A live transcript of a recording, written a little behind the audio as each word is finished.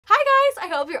I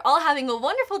hope you're all having a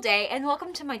wonderful day and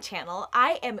welcome to my channel.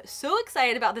 I am so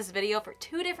excited about this video for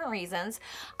two different reasons.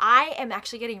 I am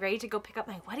actually getting ready to go pick up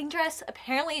my wedding dress.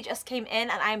 Apparently it just came in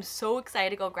and I am so excited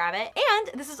to go grab it.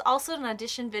 And this is also an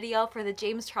audition video for the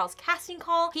James Charles casting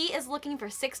call. He is looking for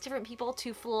 6 different people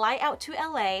to fly out to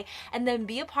LA and then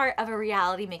be a part of a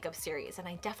reality makeup series. And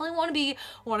I definitely want to be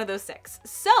one of those 6.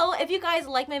 So if you guys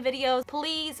like my videos,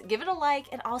 please give it a like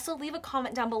and also leave a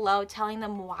comment down below telling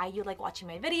them why you like watching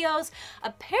my videos.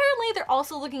 Apparently they're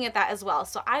also looking at that as well,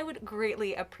 so I would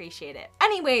greatly appreciate it.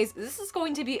 Anyways, this is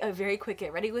going to be a very quick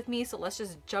get ready with me, so let's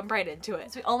just jump right into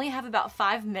it. So we only have about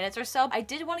 5 minutes or so. I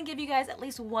did want to give you guys at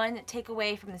least one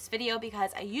takeaway from this video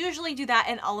because I usually do that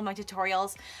in all of my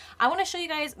tutorials. I want to show you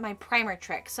guys my primer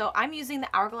trick. So I'm using the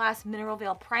Hourglass Mineral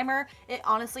Veil Primer. It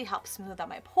honestly helps smooth out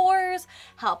my pores,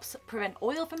 helps prevent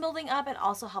oil from building up, and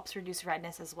also helps reduce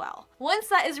redness as well. Once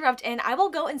that is rubbed in, I will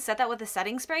go and set that with a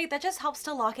setting spray that just helps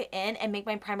to lock it in and make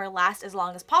my primer last as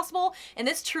long as possible, and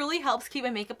this truly helps keep my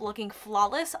makeup looking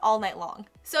flawless all night long.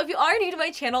 So if you are new to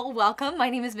my channel, welcome. My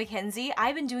name is Mackenzie.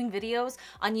 I've been doing videos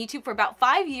on YouTube for about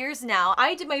 5 years now.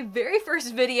 I did my very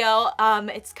first video,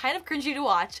 it's kind of cringy to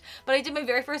watch, but I did my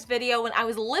very first video when I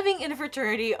was living in a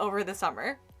fraternity over the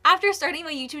summer. After starting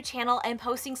my YouTube channel and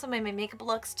posting some of my makeup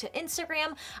looks to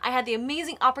Instagram, I had the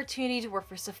amazing opportunity to work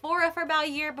for Sephora for about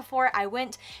a year before I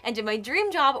went and did my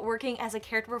dream job working as a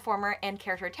character performer and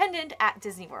character attendant at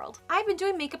Disney World. I've been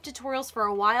doing makeup tutorials for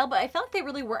a while, but I felt like they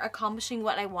really weren't accomplishing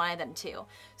what I wanted them to.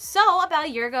 So about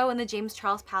a year ago when the James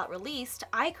Charles palette released,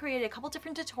 I created a couple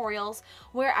different tutorials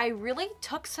where I really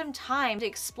took some time to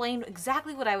explain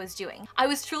exactly what I was doing. I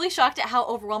was truly shocked at how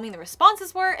overwhelming the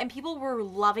responses were, and people were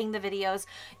loving the videos.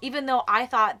 Even though I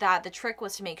thought that the trick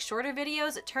was to make shorter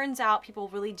videos, it turns out people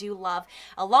really do love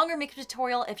a longer makeup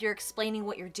tutorial if you're explaining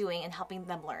what you're doing and helping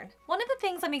them learn. One of the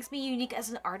things that makes me unique as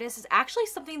an artist is actually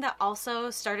something that also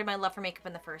started my love for makeup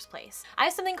in the first place. I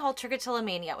have something called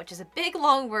trichotillomania, which is a big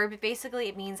long word, but basically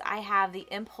it means I have the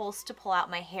impulse to pull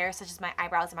out my hair, such as my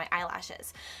eyebrows and my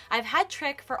eyelashes. I've had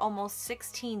trich for almost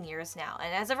 16 years now,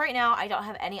 and as of right now, I don't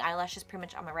have any eyelashes pretty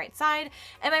much on my right side,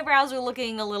 and my brows are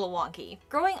looking a little wonky.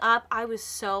 Growing up, I was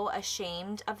so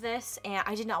ashamed of this and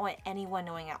I did not want anyone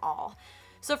knowing at all.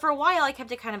 So for a while I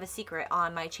kept it kind of a secret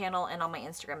on my channel and on my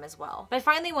Instagram as well. But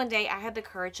finally one day I had the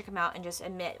courage to come out and just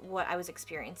admit what I was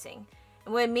experiencing.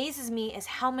 And what amazes me is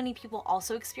how many people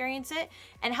also experience it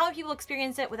and how many people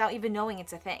experience it without even knowing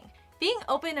it's a thing. Being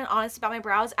open and honest about my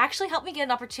brows actually helped me get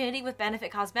an opportunity with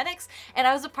Benefit Cosmetics, and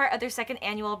I was a part of their 2nd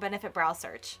annual Benefit Brow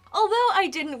Search. Although I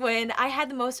didn't win, I had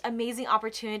the most amazing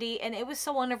opportunity, and it was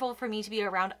so wonderful for me to be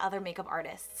around other makeup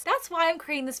artists. That's why I'm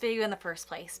creating this video in the first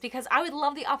place, because I would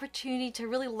love the opportunity to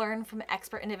really learn from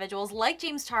expert individuals like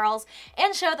James Charles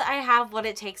and show that I have what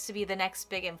it takes to be the next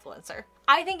big influencer.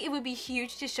 I think it would be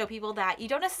huge to show people that you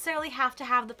don't necessarily have to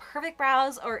have the perfect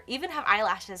brows or even have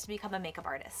eyelashes to become a makeup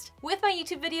artist. With my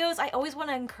YouTube videos, I always want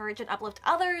to encourage and uplift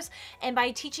others, and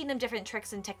by teaching them different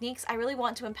tricks and techniques, I really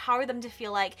want to empower them to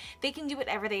feel like they can do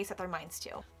whatever they set their minds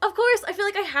to. Of course, I feel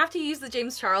like I have to use the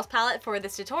James Charles palette for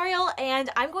this tutorial, and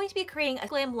I'm going to be creating a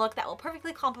glam look that will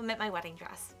perfectly complement my wedding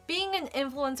dress. Being an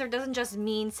influencer doesn't just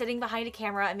mean sitting behind a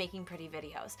camera and making pretty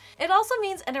videos. It also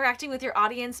means interacting with your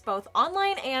audience both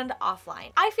online and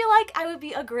offline. I feel like I would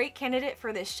be a great candidate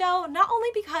for this show, not only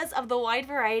because of the wide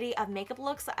variety of makeup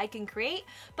looks that I can create,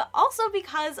 but also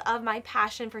because of my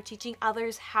passion for teaching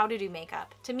others how to do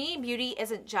makeup. To me, beauty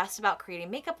isn't just about creating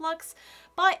makeup looks,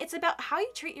 but it's about how you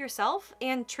treat yourself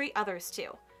and treat others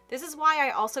too. This is why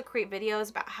I also create videos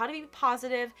about how to be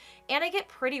positive, and I get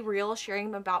pretty real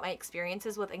sharing about my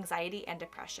experiences with anxiety and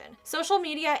depression. Social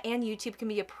media and YouTube can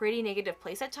be a pretty negative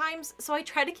place at times, so I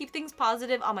try to keep things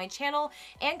positive on my channel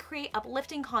and create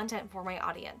uplifting content for my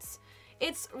audience.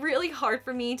 It's really hard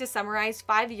for me to summarize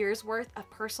 5 years worth of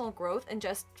personal growth in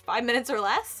just 5 minutes or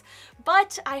less,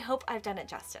 but I hope I've done it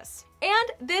justice.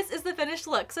 And this is the finished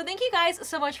look. So thank you guys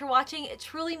so much for watching. It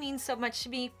truly means so much to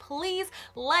me. Please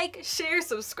like, share,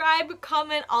 subscribe,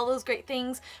 comment, all those great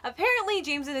things. Apparently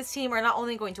James and his team are not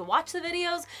only going to watch the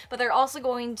videos, but they're also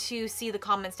going to see the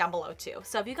comments down below too.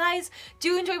 So if you guys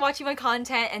do enjoy watching my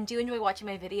content and do enjoy watching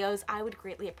my videos, I would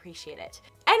greatly appreciate it.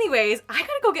 Anyways, I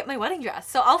gotta go get my wedding dress.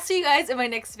 So I'll see you guys in my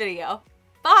next video.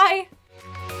 Bye!